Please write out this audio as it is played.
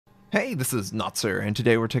Hey, this is Notser, and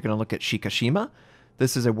today we're taking a look at Shikishima.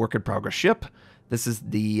 This is a work-in-progress ship. This is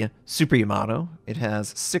the Super Yamato. It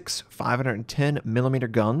has 6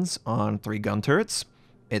 510mm guns on 3 gun turrets.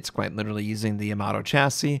 It's quite literally using the Yamato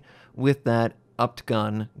chassis with that upped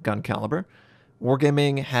gun caliber.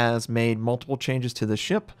 Wargaming has made multiple changes to the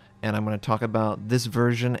ship, and I'm going to talk about this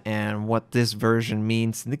version and what this version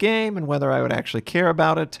means in the game and whether I would actually care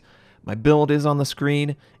about it. My build is on the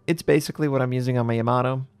screen. It's basically what I'm using on my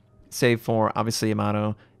Yamato. Save for, obviously,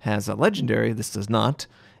 Yamato has a legendary. This does not.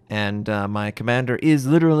 And my commander is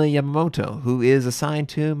literally Yamamoto, who is assigned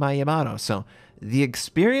to my Yamato. So the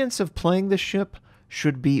experience of playing this ship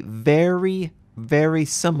should be very, very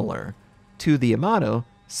similar to the Yamato,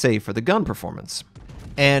 save for the gun performance.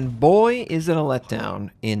 And boy, is it a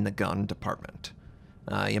letdown in the gun department.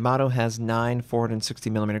 Yamato has 9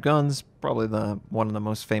 460mm guns, probably one of the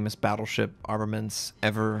most famous battleship armaments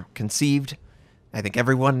ever conceived. I think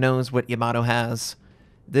everyone knows what Yamato has.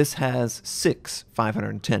 This has 6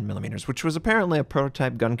 510mm, which was apparently a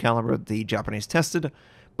prototype gun caliber the Japanese tested,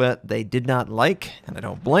 but they did not like, and I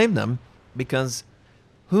don't blame them, because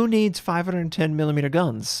who needs 510mm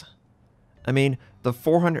guns? I mean, the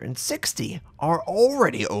 460 are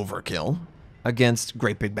already overkill against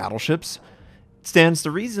great big battleships. It stands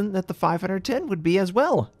to reason that the 510 would be as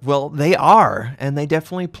well. Well, they are, and they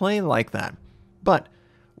definitely play like that. But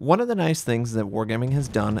one of the nice things that Wargaming has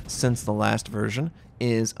done since the last version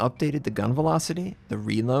is updated the gun velocity, the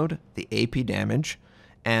reload, the AP damage,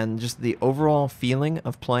 and just the overall feeling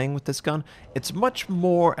of playing with this gun. It's much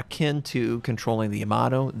more akin to controlling the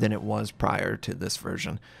Yamato than it was prior to this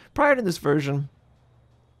version. Prior to this version,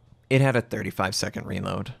 it had a 35-second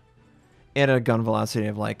reload. It had a gun velocity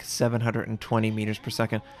of like 720 meters per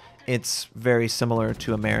second. It's very similar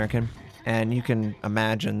to American, and you can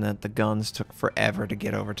imagine that the guns took forever to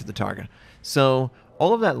get over to the target. So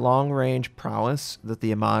all of that long-range prowess that the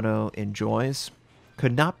Yamato enjoys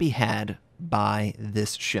could not be had by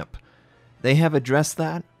this ship. They have addressed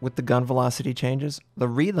that with the gun velocity changes. The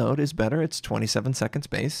reload is better. It's 27 seconds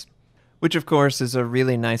base, which of course is a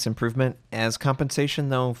really nice improvement. As compensation,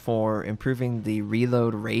 though, for improving the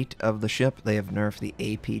reload rate of the ship, they have nerfed the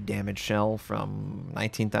AP damage shell from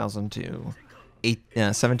 19,000 to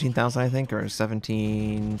 17,000, I think, or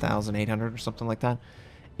 17,800 or something like that.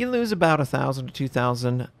 You lose about 1,000 to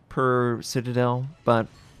 2,000 per citadel, but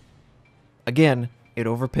again, it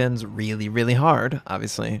overpins really, really hard.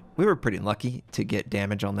 Obviously, we were pretty lucky to get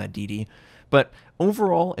damage on that DD, but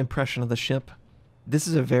overall impression of the ship, this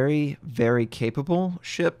is a very, very capable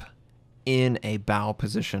ship in a bow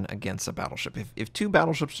position against a battleship. If 2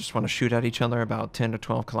 battleships just want to shoot at each other about 10 to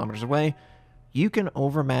 12 kilometers away, you can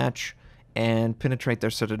overmatch and penetrate their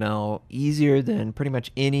citadel easier than pretty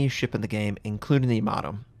much any ship in the game, including the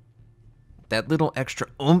Yamato. That little extra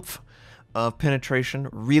oomph of penetration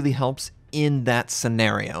really helps in that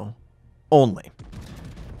scenario only.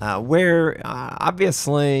 Where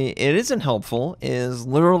obviously it isn't helpful is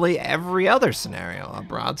literally every other scenario. A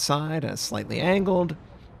broadside, a slightly angled.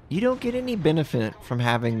 You don't get any benefit from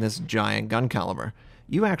having this giant gun caliber.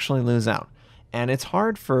 You actually lose out. And it's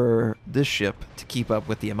hard for this ship to keep up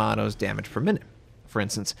with the Yamato's damage per minute, for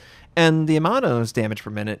instance. And the Yamato's damage per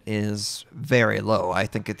minute is very low. I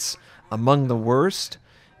think it's among the worst.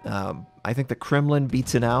 I think the Kremlin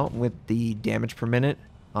beats it out with the damage per minute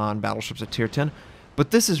on battleships at tier 10.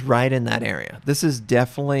 But this is right in that area. This is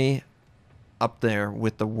definitely up there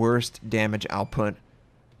with the worst damage output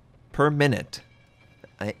per minute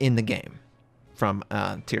in the game from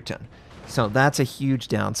tier 10. So that's a huge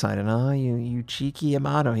downside. And you cheeky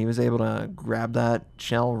Yamato, he was able to grab that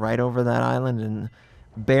shell right over that island and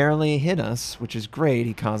barely hit us, which is great.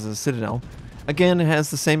 He causes a citadel. Again, it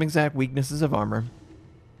has the same exact weaknesses of armor.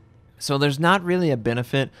 So there's not really a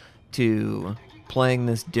benefit to playing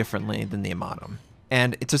this differently than the Yamato.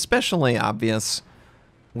 And it's especially obvious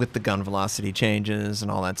with the gun velocity changes and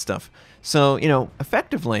all that stuff. So, you know,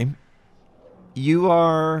 effectively, you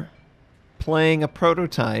are playing a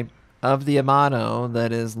prototype of the Yamato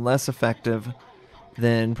that is less effective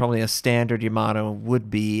than probably a standard Yamato would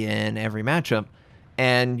be in every matchup,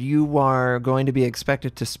 and you are going to be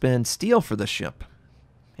expected to spend steel for the ship.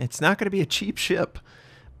 It's not going to be a cheap ship,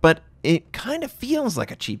 but it kind of feels like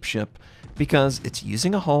a cheap ship because it's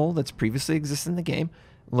using a hull that's previously existed in the game.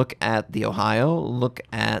 Look at the Ohio, look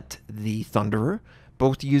at the Thunderer,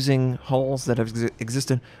 both using hulls that have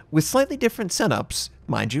existed with slightly different setups,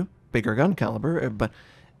 mind you, bigger gun caliber, but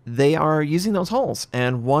they are using those hulls,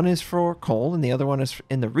 and one is for coal and the other one is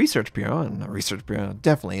in the Research Bureau, and the Research Bureau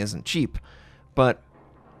definitely isn't cheap, but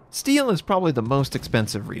steel is probably the most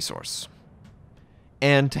expensive resource.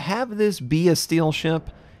 And to have this be a steel ship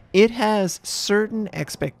It has certain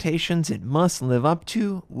expectations it must live up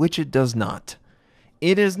to, which it does not.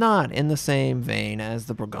 It is not in the same vein as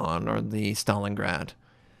the Burgon or the Stalingrad.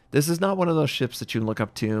 This is not one of those ships that you look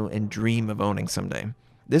up to and dream of owning someday.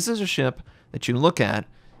 This is a ship that you look at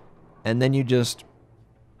and then you just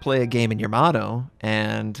play a game in Yamato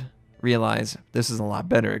and realize this is a lot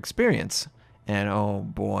better experience. And oh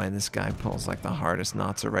boy, this guy pulls like the hardest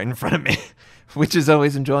Notser right in front of me, which is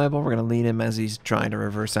always enjoyable. We're going to lead him as he's trying to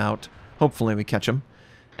reverse out. Hopefully we catch him.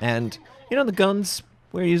 And, you know, the guns,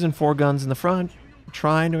 we're using 4 guns in the front,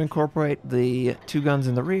 trying to incorporate the 2 guns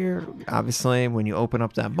in the rear. Obviously, when you open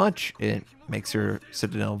up that much, it makes your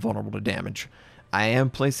Citadel vulnerable to damage. I am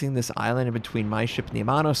placing this island in between my ship and the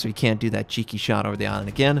Yamato, so you can't do that cheeky shot over the island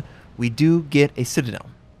again. We do get a Citadel.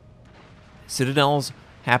 Citadels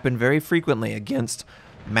happen very frequently against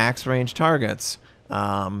max range targets,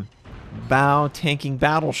 bow tanking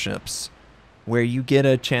battleships, where you get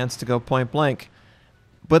a chance to go point blank.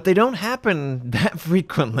 But they don't happen that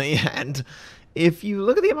frequently, and if you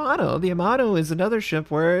look at the Yamato is another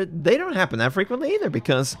ship where they don't happen that frequently either,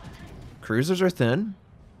 because cruisers are thin.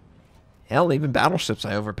 Hell, even battleships,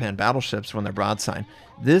 I overpen battleships when they're broadside.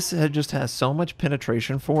 This just has so much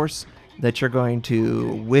penetration force that you're going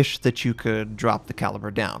to wish that you could drop the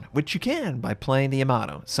caliber down, which you can by playing the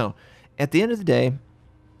Yamato. So at the end of the day,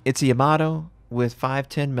 it's a Yamato with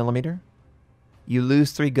 510mm. You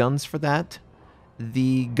lose 3 guns for that.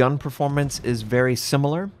 The gun performance is very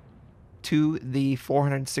similar to the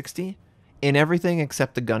 460 in everything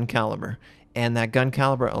except the gun caliber. And that gun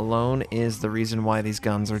caliber alone is the reason why these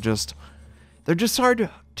guns are they're just hard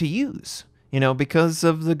to use. You know, because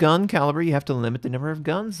of the gun caliber, you have to limit the number of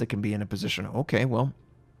guns that can be in a position. Okay, well,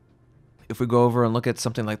 if we go over and look at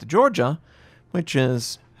something like the Georgia, which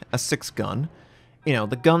is a 6 gun, you know,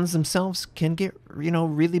 the guns themselves can get, you know,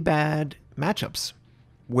 really bad matchups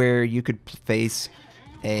where you could face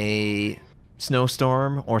a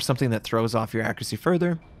snowstorm or something that throws off your accuracy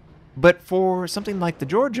further. But for something like the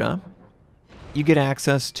Georgia, you get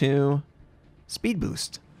access to speed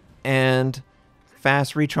boost and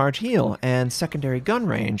fast recharge heal and secondary gun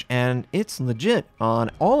range, and it's legit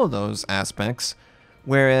on all of those aspects,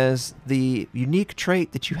 whereas the unique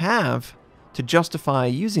trait that you have to justify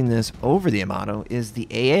using this over the Yamato is the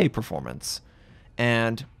AA performance.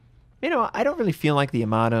 And, you know, I don't really feel like the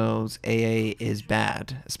Yamato's AA is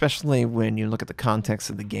bad, especially when you look at the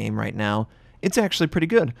context of the game right now. It's actually pretty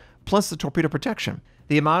good, plus the torpedo protection.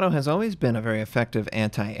 The Yamato has always been a very effective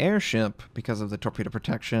anti-air ship because of the torpedo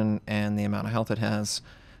protection and the amount of health it has,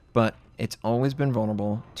 but it's always been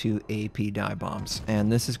vulnerable to AP dive bombs,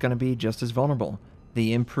 and this is going to be just as vulnerable.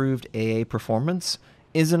 The improved AA performance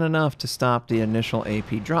isn't enough to stop the initial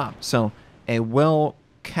AP drop, so a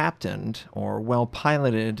well-captained or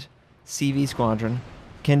well-piloted CV squadron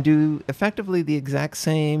can do effectively the exact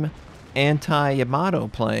same anti-Yamato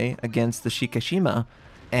play against the Shikishima,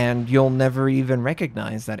 and you'll never even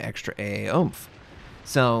recognize that extra AA oomph.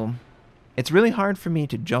 So it's really hard for me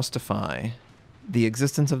to justify the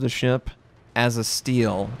existence of the ship as a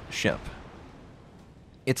steel ship.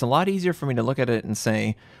 It's a lot easier for me to look at it and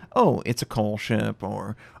say, oh, it's a coal ship,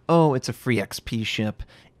 or oh, it's a free XP ship.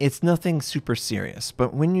 It's nothing super serious.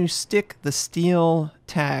 But when you stick the steel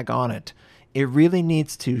tag on it, it really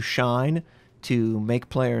needs to shine to make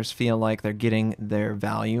players feel like they're getting their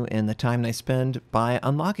value in the time they spend by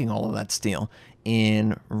unlocking all of that steel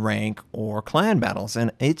in rank or clan battles,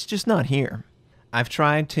 and it's just not here. I've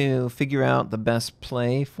tried to figure out the best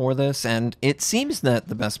play for this, and it seems that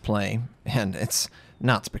the best play, and it's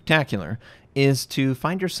not spectacular, is to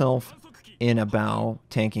find yourself in a bow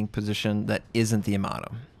tanking position that isn't the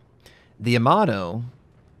Yamato. The Yamato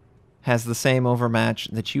has the same overmatch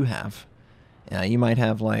that you have. You might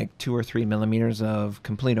have like 2 or 3 millimeters of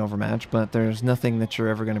complete overmatch, but there's nothing that you're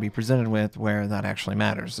ever going to be presented with where that actually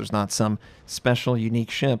matters. There's not some special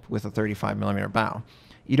unique ship with a 35mm bow.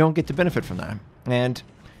 You don't get to benefit from that. And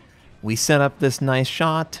we set up this nice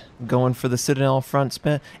shot going for the Citadel front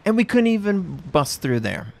spin, and we couldn't even bust through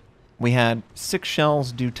there. We had 6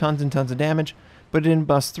 shells do tons and tons of damage, but it didn't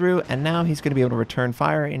bust through, and now he's going to be able to return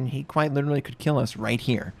fire, and he quite literally could kill us right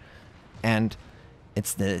here. And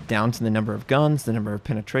it's down to the number of guns, the number of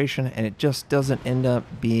penetration, and it just doesn't end up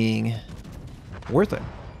being worth it.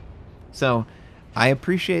 So I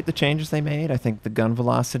appreciate the changes they made. I think the gun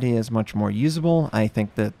velocity is much more usable. I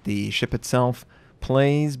think that the ship itself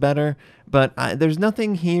plays better, but there's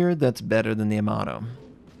nothing here that's better than the Yamato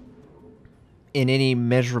in any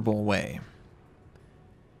measurable way.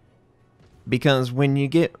 Because when you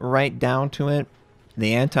get right down to it,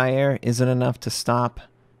 the anti-air isn't enough to stop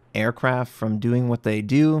aircraft from doing what they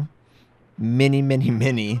do.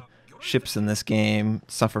 many ships in this game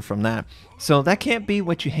suffer from that. So that can't be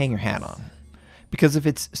what you hang your hat on. Because if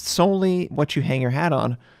it's solely what you hang your hat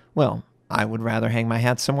on, well, I would rather hang my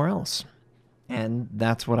hat somewhere else. And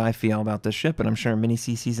that's what I feel about this ship, and I'm sure many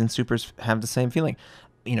CCs and Supers have the same feeling.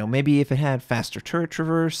 You know, maybe if it had faster turret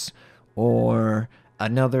traverse, or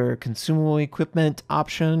another consumable equipment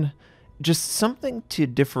option, just something to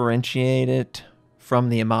differentiate it from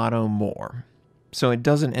the Yamato more, so it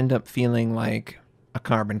doesn't end up feeling like a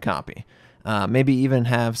carbon copy. Maybe even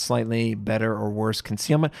have slightly better or worse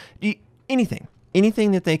concealment.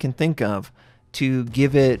 Anything that they can think of to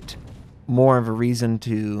give it more of a reason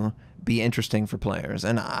to be interesting for players.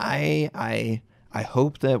 And I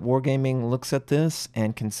hope that Wargaming looks at this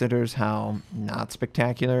and considers how not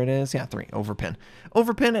spectacular it is. Yeah, 3, overpin.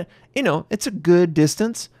 Overpin, you know, it's a good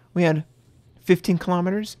distance. We had 15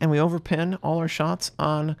 kilometers, and we overpin all our shots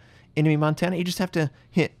on enemy Montana. You just have to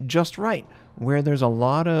hit just right, where there's a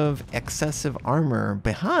lot of excessive armor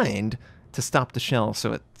behind to stop the shell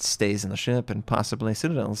so it stays in the ship and possibly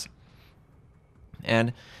citadels.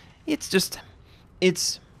 And it's just,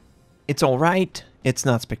 it's all right. It's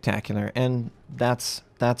not spectacular, and that's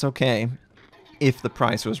okay if the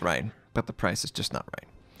price was right, but the price is just not right.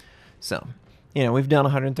 So, you know, we've done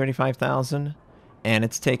 135,000, and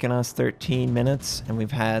it's taken us 13 minutes, and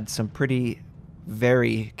we've had some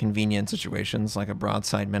very convenient situations, like a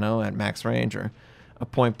broadside minnow at max range or a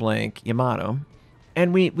point-blank Yamato.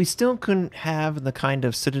 And we still couldn't have the kind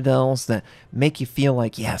of citadels that make you feel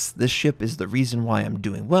like, yes, this ship is the reason why I'm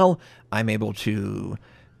doing well. I'm able to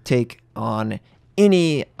take on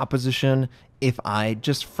any opposition if I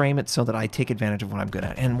just frame it so that I take advantage of what I'm good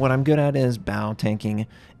at. And what I'm good at is bow tanking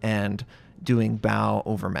and doing bow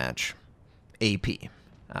overmatch AP.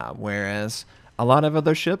 Whereas a lot of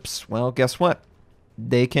other ships, well, guess what?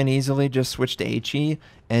 They can easily just switch to HE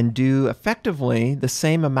and do effectively the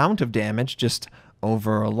same amount of damage, just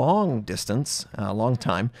over a long distance, a long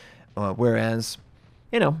time. Whereas,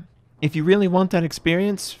 you know, if you really want that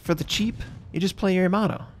experience for the cheap, you just play your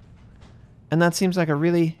Yamato. And that seems like a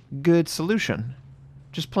really good solution.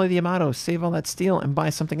 Just play the Yamato, save all that steel, and buy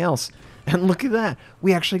something else. And look at that.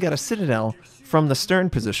 We actually got a citadel from the stern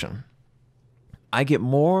position. I get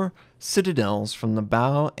more citadels from the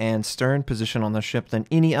bow and stern position on the ship than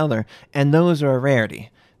any other, and those are a rarity.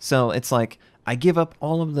 So it's like I give up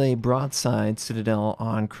all of the broadside citadel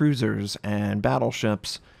on cruisers and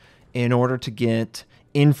battleships in order to get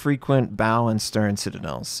infrequent bow and stern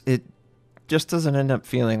citadels. It just doesn't end up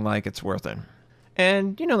feeling like it's worth it.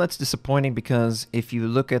 And, you know, that's disappointing because if you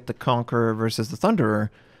look at the Conqueror versus the Thunderer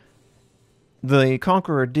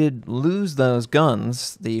did lose those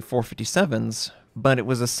guns, the 457s, but it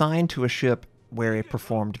was assigned to a ship where it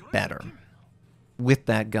performed better with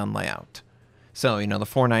that gun layout. So, you know, the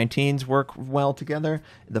 419s work well together.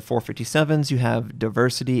 The 457s, you have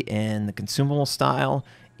diversity in the consumable style,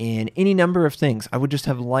 in any number of things. I would just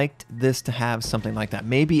have liked this to have something like that.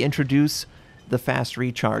 Maybe introduce the fast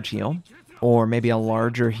recharge heal, or maybe a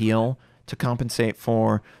larger heal to compensate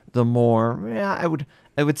for the more, I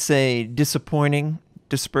would say, disappointing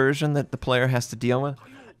dispersion that the player has to deal with.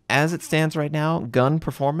 As it stands right now, gun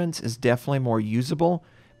performance is definitely more usable,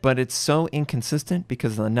 but it's so inconsistent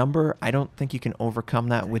because of the number. I don't think you can overcome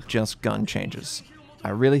that with just gun changes. I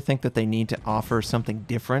really think that they need to offer something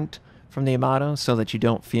different from the Yamato so that you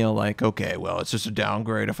don't feel like, okay, well, it's just a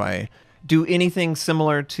downgrade if I do anything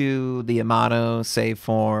similar to the Yamato, save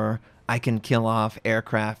for I can kill off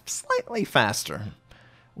aircraft slightly faster,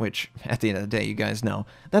 which at the end of the day, you guys know,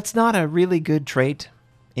 that's not a really good trait.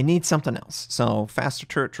 It needs something else. So faster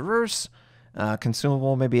turret traverse,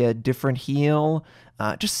 consumable, maybe a different heal,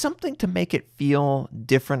 just something to make it feel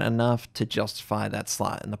different enough to justify that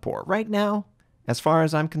slot in the port. Right now, as far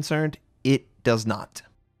as I'm concerned, it does not.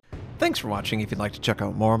 Thanks for watching. If you'd like to check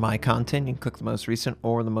out more of my content, you can click the most recent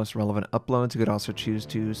or the most relevant uploads. You could also choose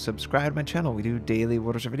to subscribe to my channel. We do daily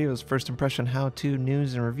Wargaming videos, first impression, how-to,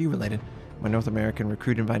 news, and review related. My North American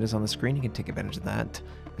recruit invite is on the screen. You can take advantage of that.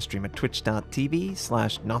 I stream at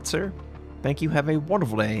twitch.tv/Notser. Thank you, have a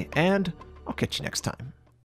wonderful day, and I'll catch you next time.